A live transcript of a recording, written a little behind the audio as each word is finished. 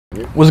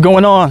it. What's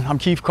going on? I'm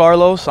Keith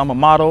Carlos. I'm a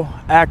model,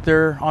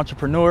 actor,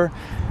 entrepreneur.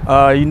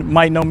 You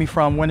might know me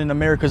from winning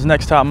America's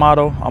Next Top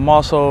Model. I'm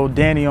also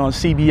Danny on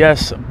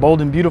CBS,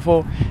 Bold and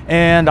Beautiful,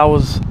 and I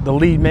was the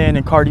lead man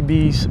in Cardi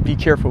B's Be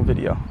Careful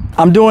video.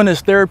 I'm doing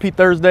this Therapy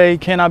Thursday,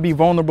 Can I Be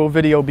Vulnerable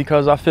video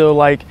because I feel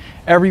like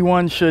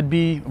everyone should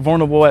be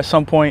vulnerable at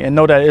some point and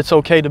know that it's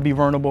okay to be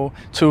vulnerable,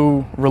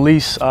 to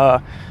release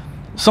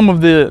some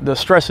of the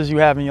stresses you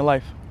have in your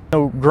life. You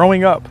know,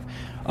 growing up,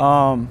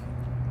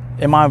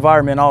 in my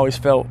environment, I always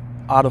felt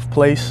out of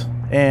place,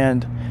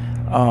 and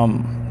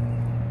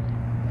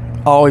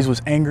I always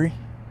was angry.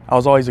 I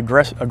was always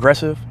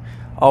aggressive.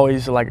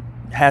 Always like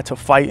had to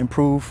fight and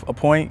prove a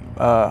point.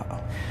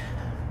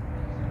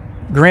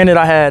 Granted,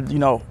 I had,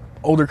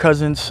 older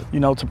cousins,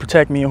 to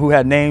protect me, and who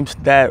had names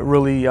that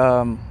really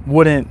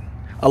wouldn't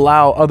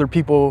allow other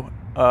people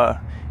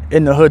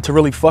in the hood to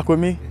really fuck with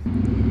me.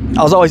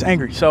 I was always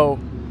angry, so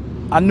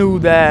I knew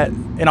that,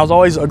 and I was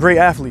always a great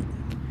athlete.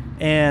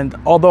 And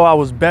although I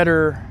was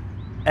better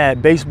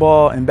at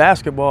baseball and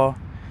basketball,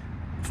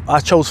 I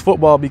chose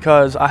football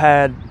because I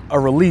had a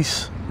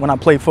release when I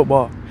played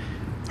football.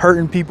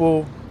 Hurting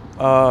people,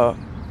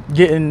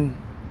 getting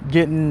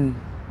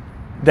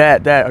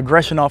that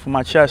aggression off of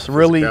my chest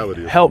really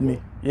helped me.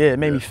 Yeah, it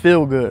made me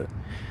feel good.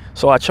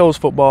 So I chose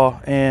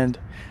football, and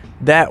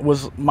that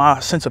was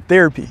my sense of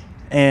therapy.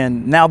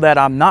 And now that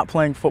I'm not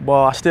playing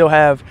football, I still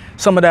have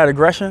some of that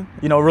aggression,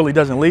 it really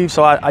doesn't leave.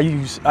 So I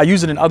use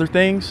it in other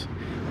things.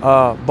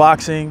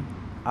 Boxing,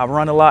 I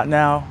run a lot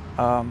now.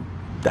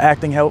 The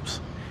acting helps.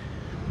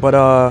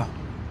 But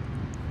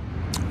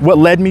what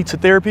led me to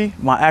therapy,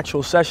 my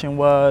actual session,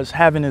 was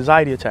having an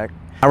anxiety attack.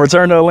 I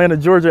returned to Atlanta,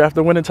 Georgia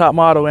after winning Top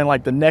Model, and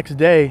like the next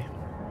day,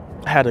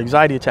 I had an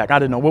anxiety attack. I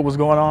didn't know what was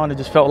going on. It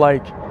just felt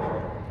like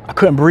I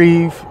couldn't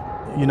breathe,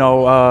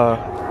 my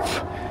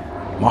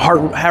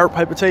heart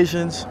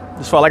palpitations.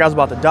 Just felt like I was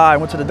about to die. I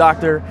went to the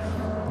doctor,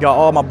 got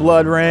all my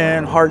blood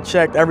ran, heart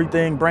checked,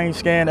 everything, brain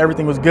scan,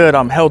 everything was good.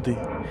 I'm healthy.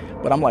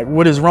 But I'm like,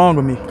 what is wrong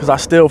with me? Because I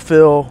still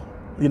feel,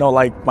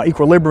 like my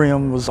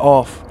equilibrium was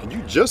off. And you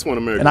just won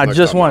American. And I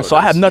just won, so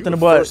I have nothing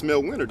but first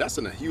male winner. That's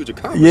a huge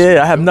accomplishment.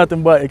 Yeah, I have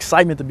nothing but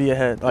excitement to be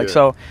ahead.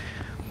 So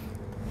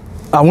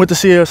I went to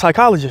see a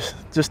psychologist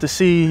just to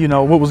see,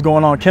 what was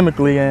going on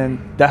chemically, and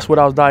that's what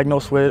I was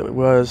diagnosed with.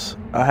 Was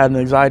I had an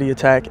anxiety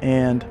attack,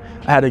 and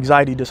I had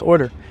anxiety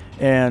disorder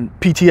and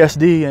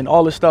PTSD and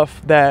all this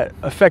stuff that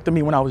affected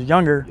me when I was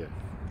younger.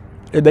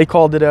 They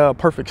called it a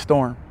perfect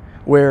storm,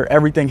 where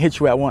everything hits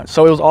you at once.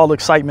 So it was all the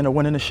excitement of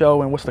winning the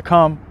show and what's to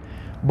come,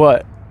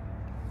 but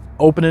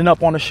opening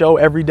up on the show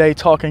every day,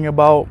 talking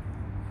about,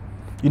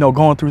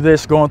 going through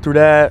this, going through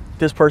that,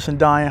 this person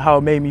dying, how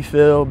it made me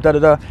feel,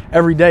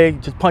 every day,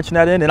 just punching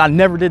that in. And I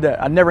never did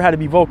that. I never had to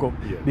be vocal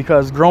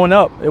because growing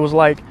up, it was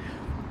like,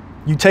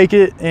 you take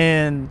it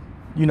and,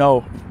 you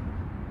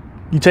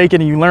take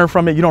it and you learn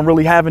from it. You don't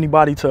really have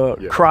anybody to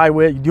cry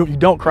with. You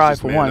don't cry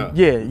for one. Up.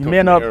 Yeah, you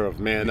man up.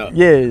 Man up.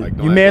 Yeah, like,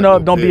 you man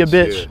up, don't be a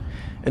bitch.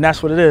 And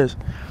that's what it is.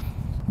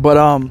 But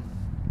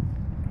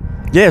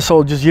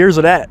so just years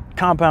of that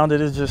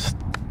compounded, it just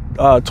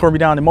tore me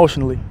down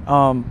emotionally.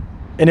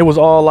 And it was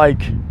all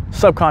like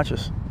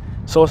subconscious.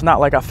 So it's not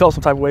like I felt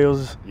some type of way, it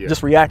was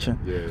just reaction.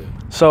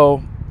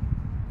 So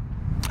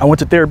I went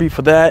to therapy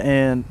for that,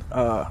 and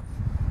I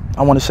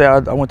want to say I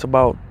went to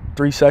about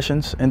 3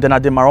 sessions, and then I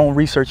did my own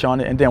research on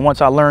it. And then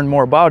once I learned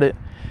more about it,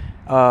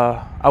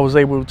 I was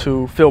able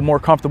to feel more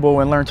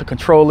comfortable and learn to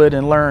control it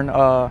and learn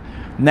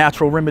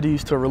natural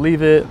remedies to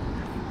relieve it,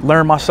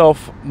 learn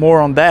myself more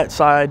on that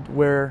side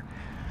where,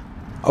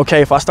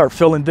 okay, if I start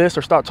feeling this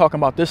or start talking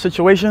about this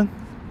situation,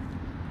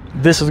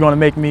 this is going to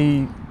make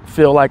me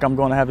feel like I'm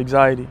going to have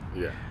anxiety.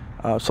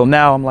 So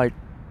now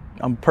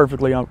I'm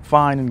perfectly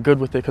fine and good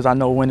with it because I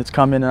know when it's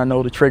coming and I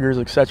know the triggers,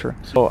 etc.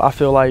 So I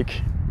feel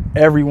like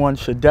everyone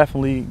should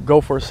definitely go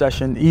for a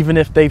session, even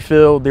if they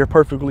feel they're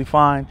perfectly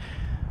fine.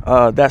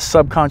 That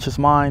subconscious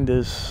mind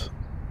is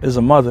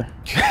a mother.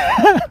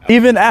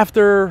 Even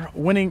after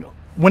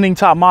winning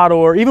Top Model,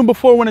 or even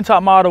before winning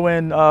Top Model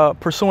and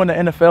pursuing the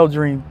NFL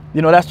dream,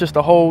 that's just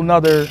a whole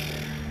nother.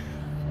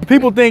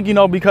 People think,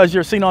 because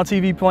you're seen on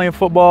TV playing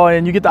football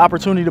and you get the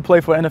opportunity to play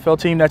for an NFL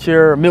team, that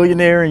you're a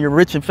millionaire and you're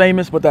rich and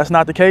famous, but that's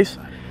not the case.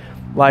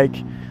 Like,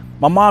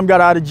 my mom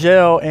got out of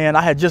jail, and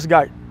I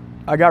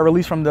got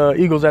released from the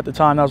Eagles at the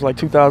time. That was like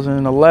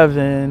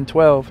 2011,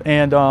 12.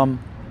 And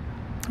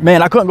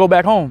man, I couldn't go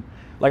back home.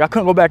 Like, I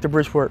couldn't go back to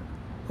Bridgeport.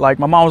 Like,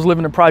 my mom was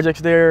living in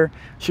projects there.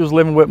 She was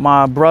living with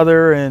my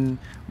brother and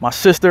my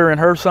sister and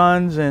her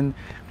sons, and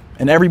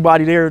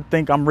everybody there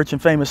think I'm rich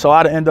and famous. So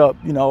I'd end up,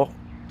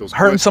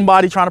 hurting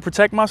somebody trying to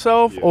protect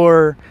myself,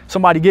 or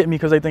somebody getting me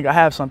because they think I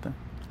have something.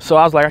 So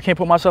I was like, I can't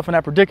put myself in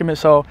that predicament.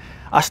 So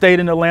I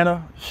stayed in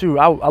Atlanta. Shoot,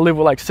 I lived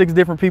with like 6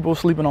 different people,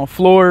 sleeping on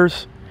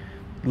floors,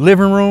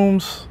 living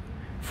rooms,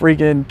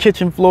 freaking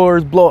kitchen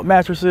floors, blow up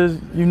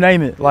mattresses, you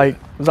name it. Like,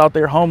 I was out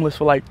there homeless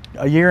for like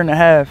a year and a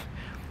half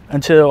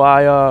until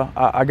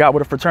I got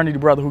with a fraternity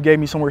brother who gave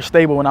me somewhere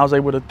stable, and I was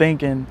able to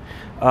think and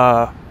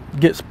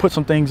put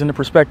some things into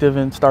perspective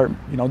and start,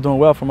 doing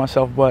well for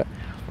myself. But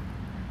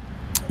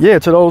Yeah,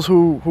 to those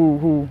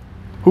who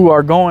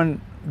are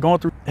going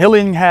through,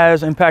 healing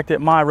has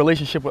impacted my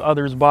relationship with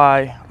others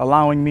by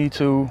allowing me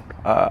to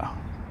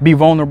be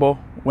vulnerable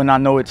when I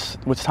know it's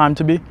time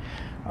to be.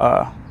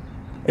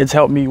 It's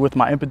helped me with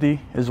my empathy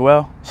as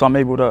well, so I'm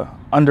able to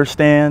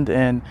understand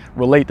and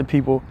relate to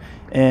people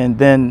and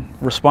then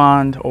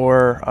respond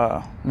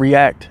or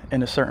react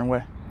in a certain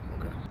way.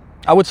 Okay.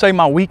 I would say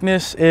my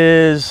weakness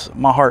is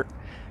my heart.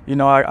 You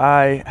know,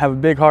 I have a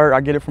big heart. I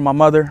get it from my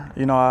mother.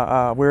 You know,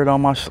 I wear it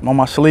on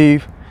my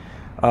sleeve.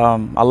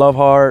 I love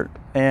hard,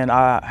 and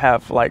I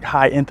have like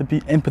high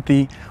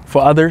empathy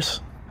for others.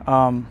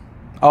 I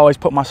always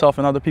put myself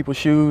in other people's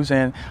shoes,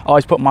 and I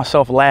always put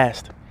myself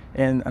last.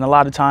 And a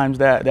lot of times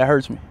that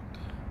hurts me.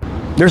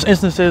 There's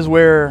instances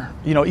where,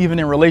 you know, even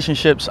in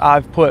relationships,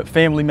 I've put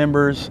family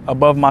members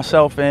above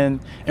myself, and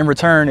in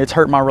return, it's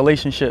hurt my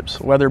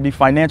relationships, whether it be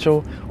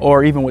financial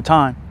or even with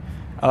time.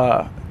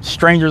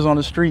 Strangers on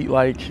the street,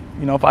 like,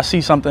 you know, if I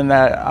see something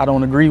that I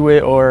don't agree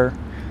with or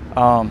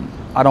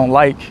I don't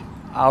like,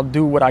 I'll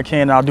do what I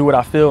can, I'll do what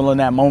I feel in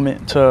that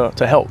moment to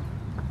help.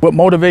 What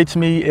motivates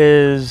me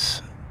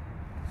is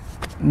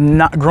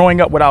not growing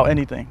up without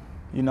anything,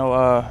 you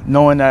know,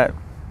 knowing that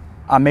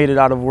I made it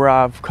out of where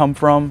I've come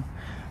from,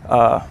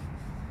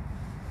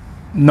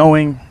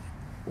 knowing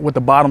what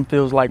the bottom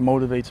feels like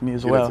motivates me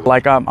as well.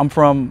 Like I'm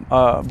from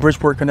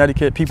Bridgeport,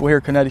 Connecticut. People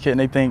hear Connecticut and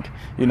they think,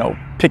 you know,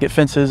 picket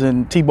fences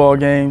and T-ball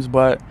games,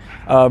 but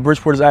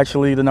Bridgeport is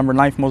actually the number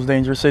 9th most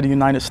dangerous city in the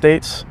United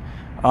States.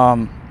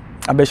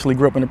 I basically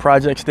grew up in the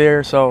projects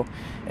there,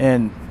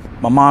 and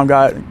my mom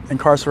got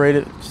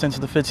incarcerated since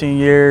the 15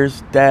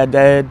 years,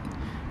 dad,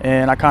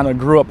 and I kind of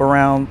grew up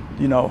around,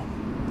 you know,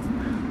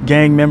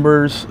 gang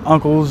members,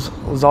 uncles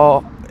was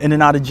all in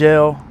and out of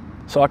jail.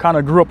 So I kind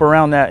of grew up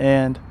around that,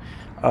 and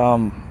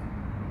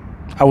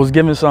I was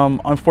given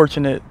some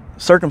unfortunate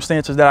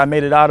circumstances that I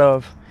made it out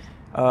of.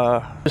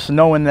 Just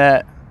knowing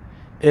that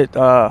it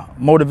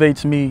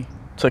motivates me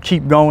to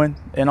keep going,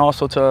 and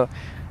also to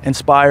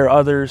inspire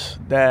others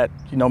that,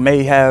 you know,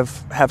 may have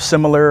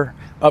similar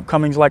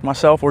upcomings like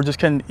myself, or just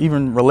can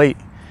even relate.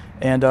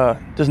 And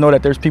just know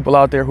that there's people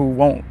out there who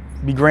won't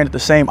be granted the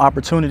same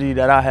opportunity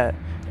that I had.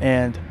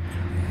 And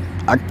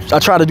I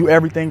try to do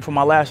everything for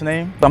my last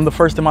name. I'm the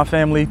first in my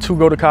family to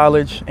go to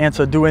college and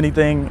to do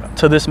anything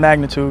to this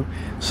magnitude.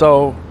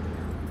 So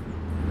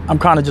I'm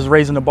kind of just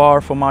raising the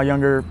bar for my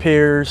younger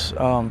peers,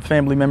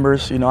 family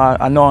members. You know,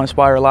 I know I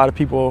inspire a lot of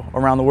people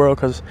around the world,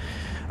 because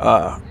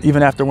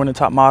even after winning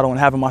Top Model and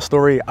having my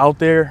story out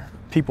there,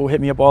 people hit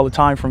me up all the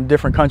time from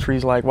different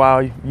countries like, wow,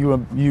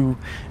 you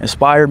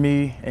inspire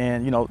me.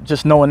 And, you know,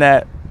 just knowing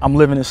that I'm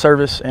living in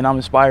service and I'm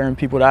inspiring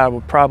people that I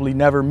would probably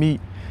never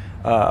meet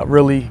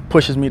really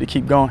pushes me to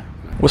keep going.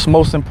 What's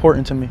most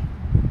important to me?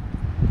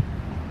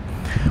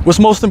 What's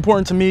most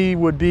important to me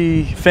would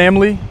be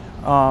family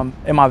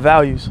and my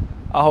values.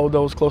 I hold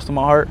those close to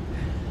my heart.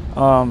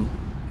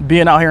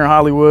 Being out here in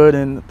Hollywood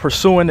and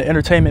pursuing the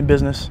entertainment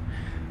business,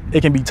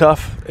 it can be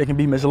tough, it can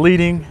be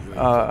misleading,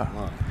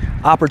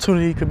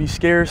 opportunity could be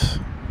scarce,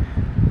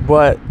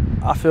 but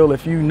I feel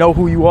if you know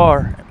who you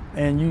are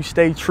and you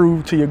stay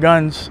true to your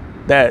guns,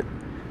 that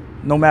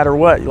no matter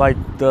what, like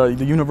the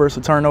universe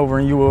will turn over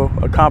and you will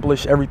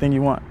accomplish everything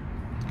you want.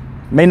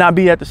 May not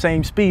be at the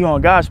same speed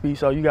on God's speed,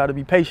 so you got to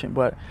be patient,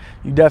 but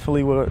you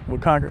definitely will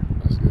conquer.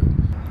 That's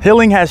good.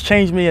 Healing has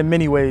changed me in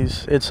many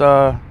ways. It's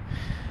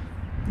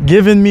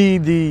given me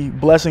the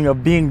blessing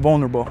of being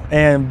vulnerable,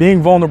 and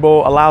being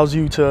vulnerable allows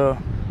you to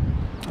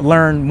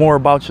learn more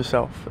about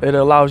yourself. It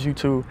allows you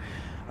to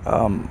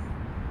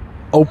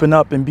open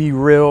up and be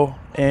real,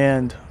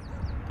 and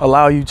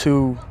allow you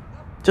to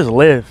just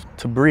live,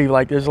 to breathe.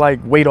 Like there's like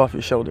weight off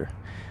your shoulder.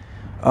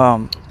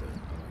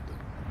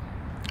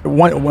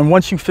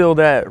 Once you feel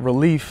that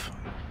relief,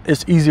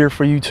 it's easier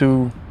for you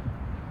to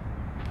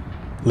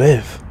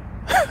live.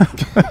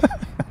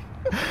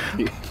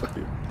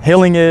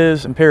 Healing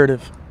is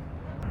imperative.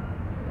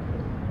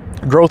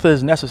 Growth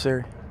is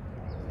necessary.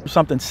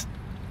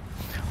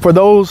 For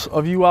those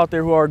of you out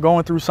there who are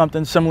going through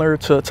something similar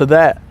to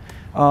that,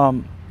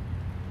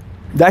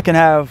 that can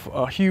have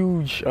a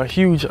huge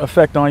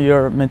effect on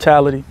your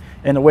mentality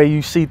and the way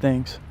you see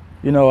things.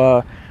 You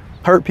know,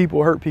 hurt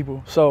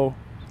people. So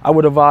I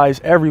would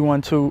advise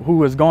everyone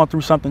who has gone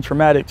through something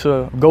traumatic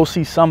to go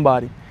see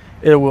somebody.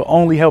 It will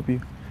only help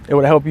you. It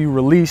would help you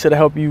release. It'll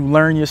help you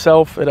learn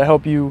yourself. It'll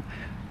help you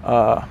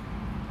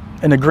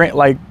in the grant,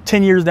 like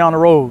 10 years down the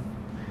road,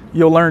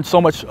 you'll learn so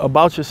much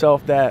about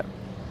yourself that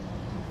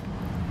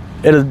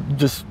it'll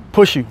just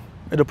push you.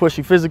 It'll push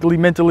you physically,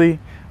 mentally.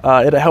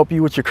 It'll help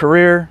you with your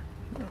career.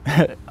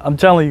 I'm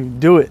telling you,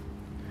 do it.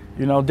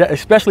 You know,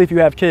 especially if you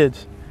have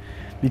kids,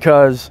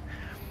 because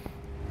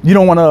you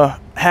don't want to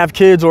have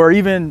kids or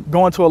even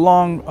go into a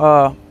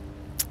long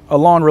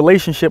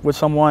relationship with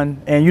someone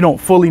and you don't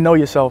fully know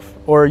yourself,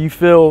 or you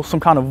feel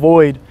some kind of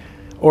void,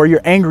 or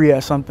you're angry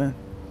at something.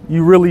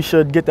 You really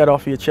should get that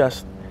off of your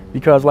chest,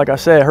 because like I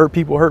said, hurt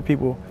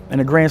people. In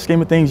the grand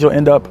scheme of things, you'll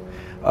end up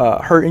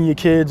hurting your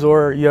kids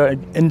or your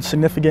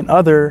insignificant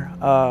other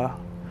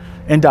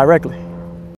indirectly.